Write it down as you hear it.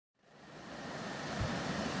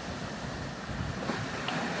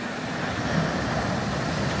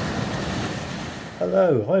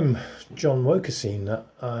Hello, I'm John Wokersien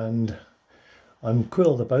and I'm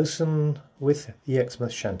Quill the Bosun with the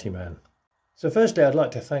Exmouth Shantyman. So firstly, I'd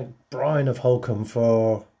like to thank Brian of Holcombe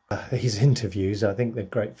for these interviews. I think they're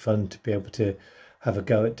great fun to be able to have a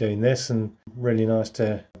go at doing this, and really nice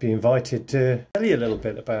to be invited to tell you a little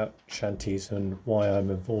bit about Shanties and why I'm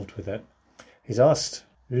involved with it. He's asked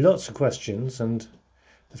lots of questions, and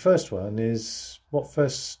the first one is what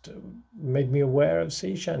first made me aware of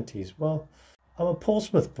sea shanties. Well, I'm a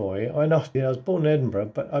Portsmouth boy. I was born in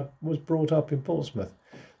Edinburgh, but I was brought up in Portsmouth.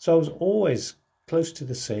 So I was always close to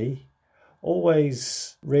the sea,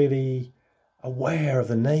 always really aware of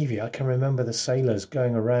the Navy. I can remember the sailors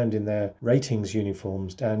going around in their ratings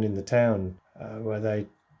uniforms down in the town where they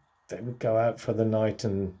would go out for the night,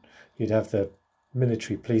 and you'd have the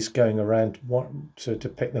military police going around to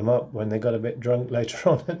pick them up when they got a bit drunk later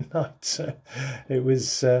on at night. So it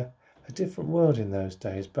was a different world in those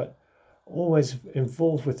days, but always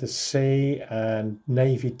involved with the sea and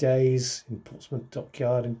Navy days in Portsmouth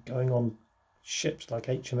Dockyard and going on ships like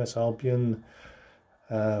HMS Albion.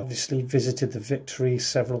 Obviously visited the Victory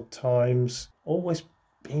several times, always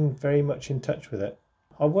been very much in touch with it.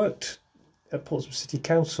 I worked at Portsmouth City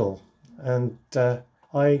Council, and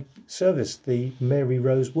I serviced the Mary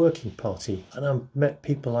Rose Working Party, and I met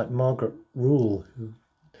people like Margaret Rule, who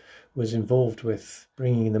was involved with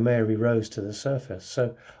bringing the Mary Rose to the surface.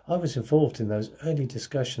 So I was involved in those early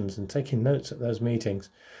discussions and taking notes at those meetings.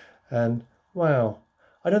 And wow,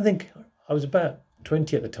 I don't think I was about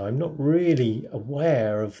 20 at the time, not really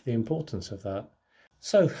aware of the importance of that.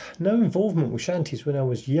 So no involvement with shanties when I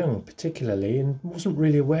was young particularly, and wasn't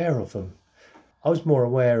really aware of them. I was more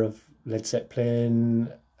aware of Led Zeppelin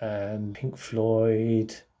and Pink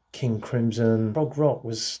Floyd, King Crimson. Prog rock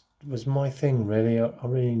was my thing, really. I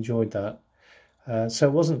really enjoyed that. So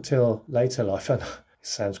it wasn't till later life, and it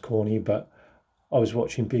sounds corny, but I was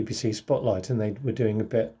watching BBC Spotlight and they were doing a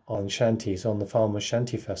bit on shanties on the Farmers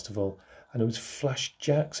Shanty Festival, and it was Flash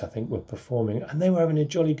Jacks, I think, were performing, and they were having a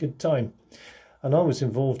jolly good time. And I was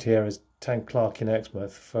involved here as town clerk in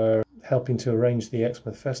Exmouth for helping to arrange the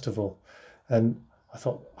Exmouth Festival, and I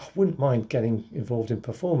thought I wouldn't mind getting involved in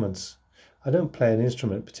performance. I don't play an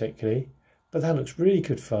instrument particularly, but that looks really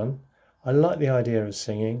good fun. I like the idea of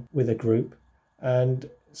singing with a group, and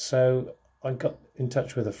so I got in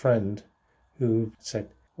touch with a friend who said,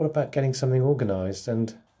 what about getting something organised?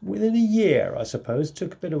 And within a year, I suppose,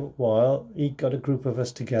 took a bit of a while, he got a group of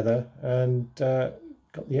us together and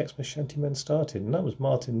got the Exmouth Shantymen started, and that was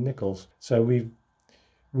Martin Nichols. So we'd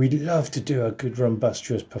love to do a good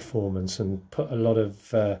rumbustious performance and put a lot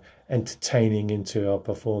of entertaining into our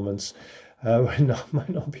performance. We might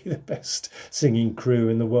not be the best singing crew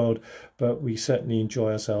in the world, but we certainly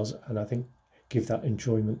enjoy ourselves, and I think give that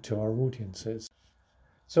enjoyment to our audiences.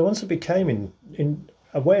 So once I became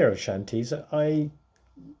aware of shanties, I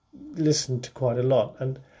listened to quite a lot,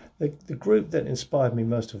 and the group that inspired me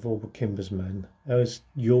most of all were Kimber's Men. Those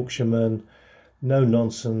Yorkshiremen, no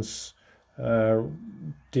nonsense,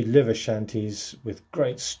 deliver shanties with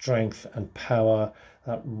great strength and power,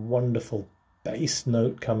 that wonderful bass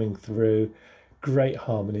note coming through, great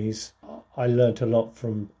harmonies. I learnt a lot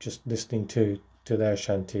from just listening to their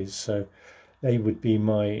shanties, so they would be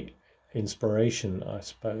my inspiration, I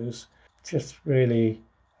suppose. Just really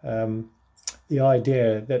the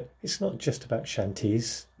idea that it's not just about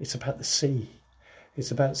shanties, it's about the sea,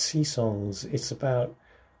 it's about sea songs, it's about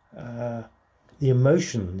the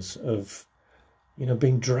emotions of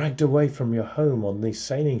being dragged away from your home on these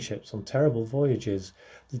sailing ships on terrible voyages,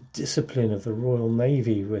 the discipline of the Royal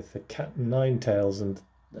Navy with the cat and nine tails and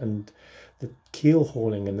the keel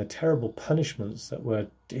hauling and the terrible punishments that were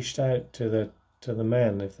dished out to the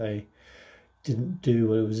men if they didn't do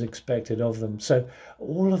what was expected of them. So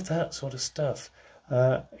all of that sort of stuff,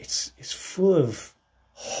 it's full of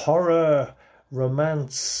horror,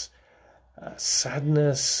 romance,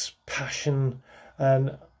 sadness, passion,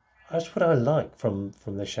 and that's what I like from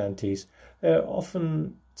the shanties. They're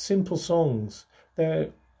often simple songs. They're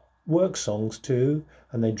work songs too,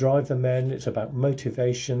 and they drive the men. It's about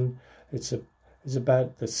motivation. It's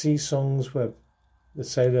about the sea songs where the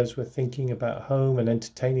sailors were thinking about home and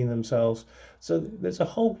entertaining themselves. So there's a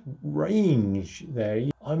whole range there.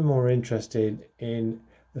 I'm more interested in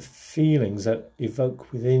the feelings that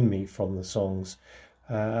evoke within me from the songs,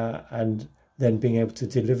 and then being able to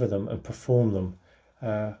deliver them and perform them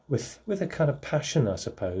with a kind of passion, I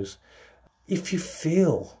suppose. If you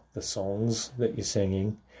feel the songs that you're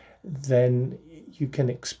singing, then you can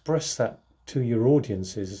express that to your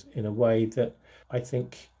audiences in a way that I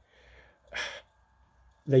think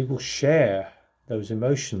they will share those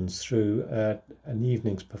emotions through an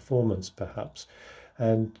evening's performance, perhaps.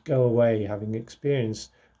 and go away having experienced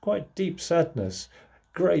quite deep sadness,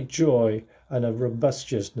 great joy, and a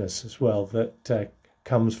robustiousness as well that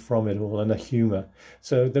comes from it all, and a humour.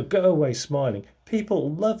 So they'll go away smiling. People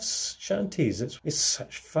love shanties. It's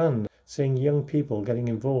such fun seeing young people getting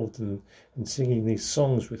involved and singing these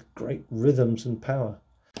songs with great rhythms and power.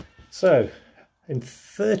 So in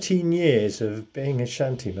 13 years of being a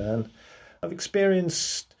shantyman, I've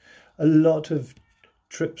experienced a lot of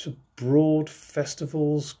trips abroad,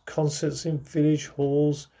 festivals, concerts in village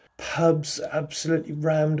halls, pubs absolutely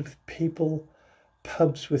rammed with people,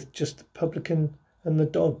 pubs with just the publican and the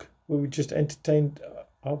dog, where we just entertained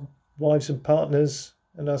our wives and partners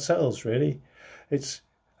and ourselves, really. It's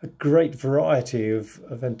a great variety of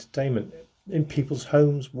entertainment in people's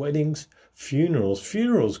homes, weddings, funerals.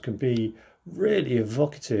 Funerals can be really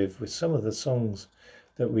evocative with some of the songs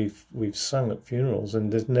that we've sung at funerals,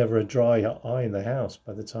 and there's never a dry eye in the house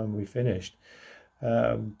by the time we finished.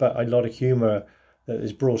 But a lot of humour that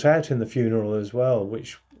is brought out in the funeral as well,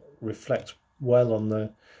 which reflects well on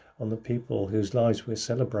the people whose lives we're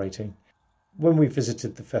celebrating. When we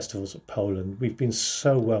visited the festivals of Poland, we've been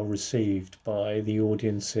so well received by the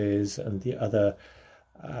audiences and the other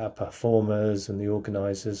performers and the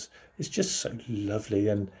organisers. It's just so lovely,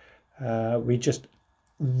 and we just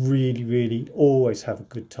really always have a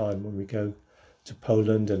good time when we go to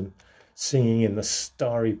Poland, and singing in the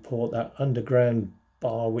Starry Port, that underground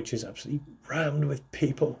bar which is absolutely rammed with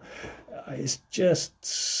people. It's just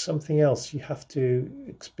something else. You have to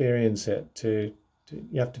experience it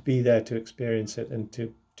you have to be there to experience it, and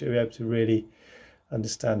to be able to really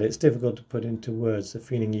understand it. It's difficult to put into words the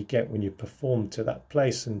feeling you get when you perform to that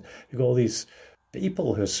place, and you've got all these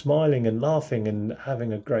people who are smiling and laughing and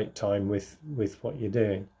having a great time with what you're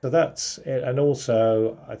doing. So that's it. And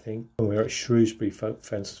also, I think when we were at Shrewsbury Folk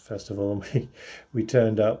Festival, and we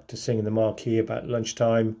turned up to sing in the marquee about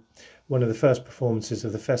lunchtime, one of the first performances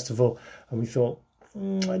of the festival, and we thought,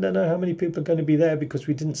 I don't know how many people are going to be there, because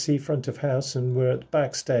we didn't see front of house and we're at the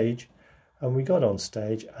backstage. And we got on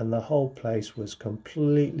stage and the whole place was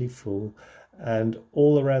completely full, and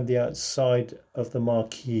all around the outside of the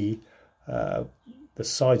marquee, the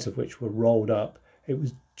sides of which were rolled up, it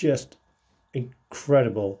was just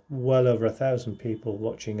incredible. Well over 1,000 people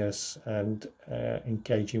watching us and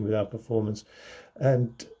engaging with our performance.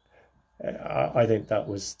 And I think that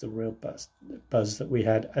was the real buzz that we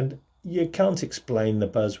had. And you can't explain the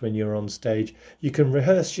buzz when you're on stage. You can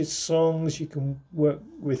rehearse your songs, you can work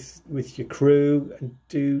with your crew and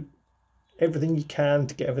do everything you can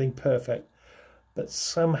to get everything perfect. But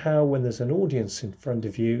somehow when there's an audience in front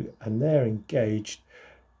of you and they're engaged,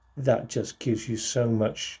 that just gives you so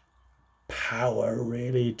much power,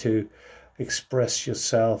 really, to express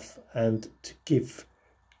yourself and to give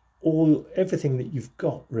everything that you've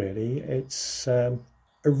got, really. It's a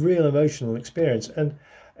real emotional experience. And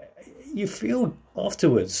you feel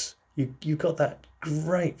afterwards, you got that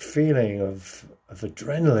great feeling of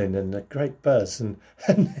adrenaline and a great buzz, and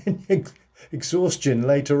exhaustion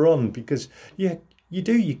later on, because you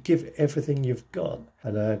give everything you've got.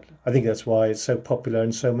 And I think that's why it's so popular,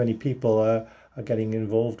 and so many people are getting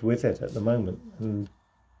involved with it at the moment. And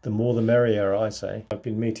the more the merrier, I say. I've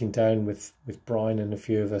been meeting down with Brian and a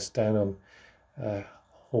few of us down on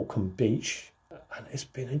Holcombe Beach, and it's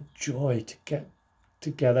been a joy to get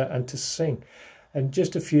together and to sing. And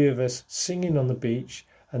just a few of us singing on the beach,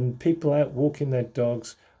 and people out walking their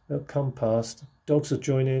dogs, they'll come past, dogs will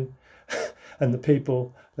join in, and the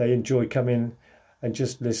people, they enjoy coming and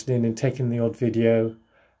just listening and taking the odd video.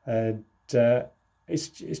 And it's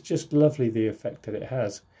just lovely, the effect that it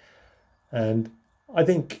has. And I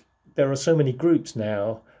think there are so many groups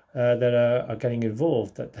now that are getting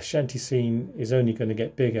involved, that the shanty scene is only going to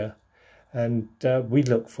get bigger. And we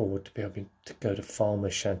look forward to be able to go to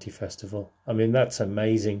Farmers Shanty Festival. I mean, that's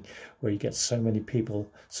amazing, where you get so many people,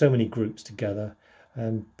 so many groups together,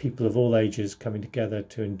 and people of all ages coming together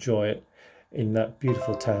to enjoy it in that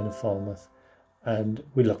beautiful town of Falmouth. And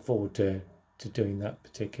we look forward to doing that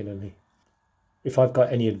particularly. If I've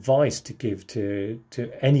got any advice to give to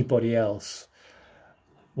anybody else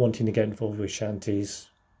wanting to get involved with shanties,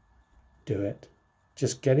 do it.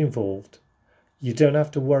 Just get involved. You don't have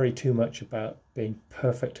to worry too much about being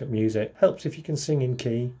perfect at music. Helps if you can sing in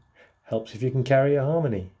key. Helps if you can carry a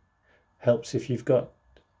harmony. Helps if you've got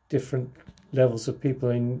different levels of people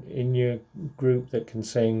in your group that can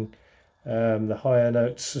sing the higher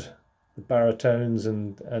notes, the baritones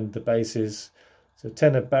and the basses. So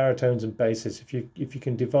tenor, baritones and basses. If you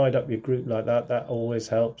can divide up your group like that, that always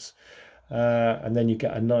helps. And then you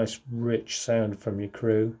get a nice rich sound from your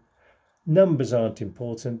crew. Numbers aren't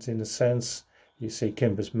important in a sense. You see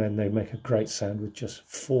Kimber's men, they make a great sound with just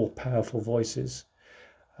 4 powerful voices.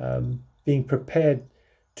 Being prepared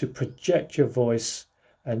to project your voice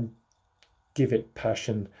and give it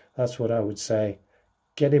passion, that's what I would say.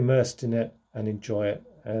 Get immersed in it and enjoy it,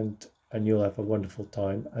 and you'll have a wonderful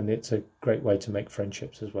time. And it's a great way to make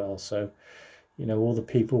friendships as well. So, you know, all the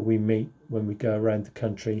people we meet when we go around the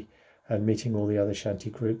country and meeting all the other shanty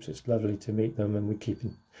groups, it's lovely to meet them, and we've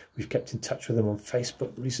kept in touch with them on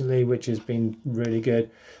Facebook recently, which has been really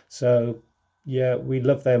good. So yeah, we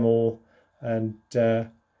love them all, and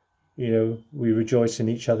you know, we rejoice in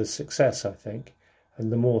each other's success, I think.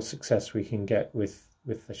 And the more success we can get with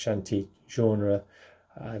the shanty genre,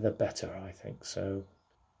 the better, I think. So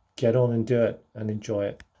get on and do it and enjoy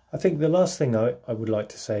it. I think the last thing I would like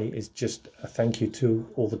to say is just a thank you to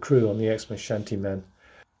all the crew on the Xmas Shantymen.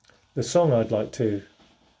 The song I'd like to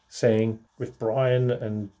sing with Brian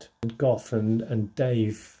and Goff and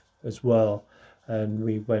Dave as well. And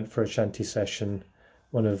we went for a shanty session,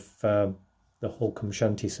 one of the Holcombe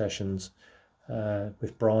shanty sessions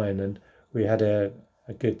with Brian, and we had a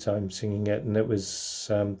good time singing it. And it was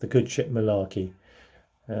the Good Ship Malarkey.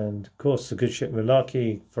 And of course, the Good Ship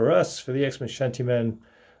Malarkey for us, for the Xmas Shantymen,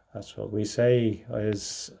 that's what we say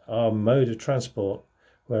is our mode of transport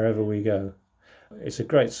wherever we go. It's a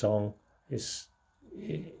great song. It's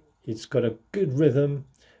got a good rhythm.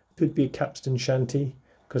 It could be a capstan shanty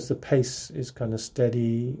because the pace is kind of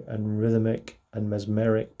steady and rhythmic and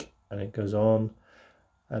mesmeric, and it goes on,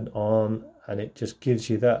 and it just gives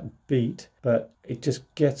you that beat, but it just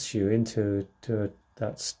gets you into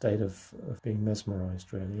that state of being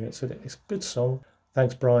mesmerised, really. It's a good song.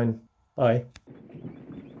 Thanks, Brian. Bye.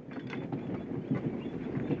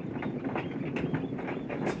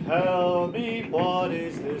 Tell me, what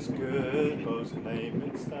is this good boat's name?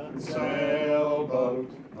 It's that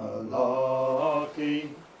sailboat Malarkey.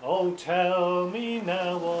 Oh, tell me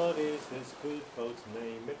now, what is this good boat's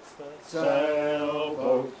name? It's that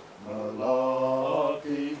sailboat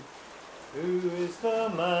Malarkey. Who is the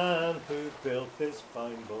man who built this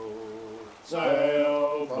fine boat?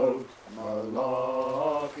 Sailboat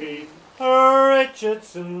Malarkey.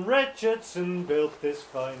 Richardson built this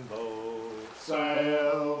fine boat.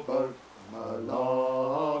 Sailboat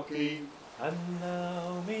Malarkey. And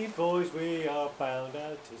now, me boys, we are bound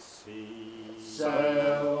out to sea.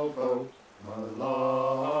 Sailboat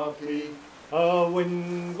Malarkey. A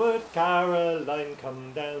windward Caroline,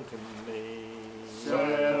 come down to me.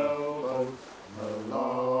 Sailboat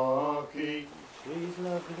Malarkey. She's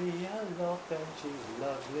lovely aloft and she's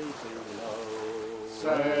lovely below.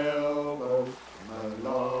 Sailboat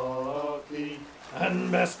Malarkey.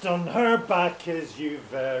 And best on her back, as you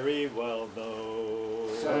very well know.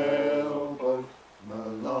 Sailboat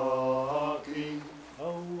Malarkey.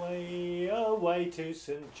 Away, away to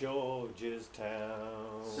St. George's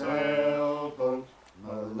Town. Sailboat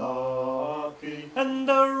Malarkey. And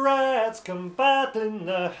the rats come battling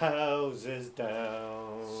the houses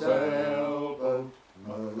down. Sailboat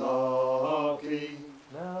Malarkey.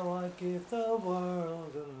 Now I give the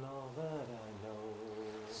world and all that I know.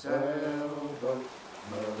 Sailboat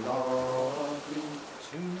Malarkey.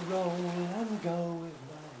 To roll and go with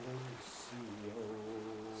my Lucio.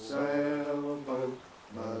 Sailboat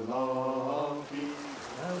Malarkey.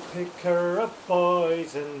 Now pick her up,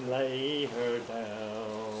 boys, and lay her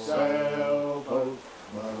down. Sailboat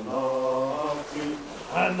Malarkey.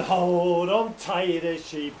 And hold on tight as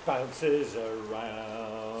she bounces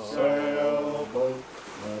around. Sailboat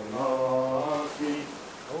Malarkey.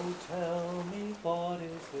 Oh, tell me, what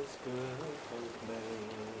is this good boat's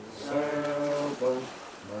name? Sailboat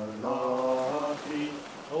Malarkey.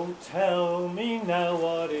 Oh, tell me now,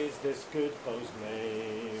 what is this good boat's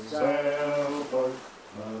name? Sailboat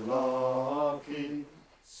Malarkey.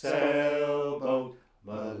 Sailboat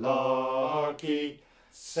Malarkey.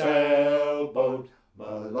 Sailboat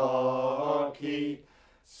Malarkey.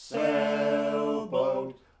 Sailboat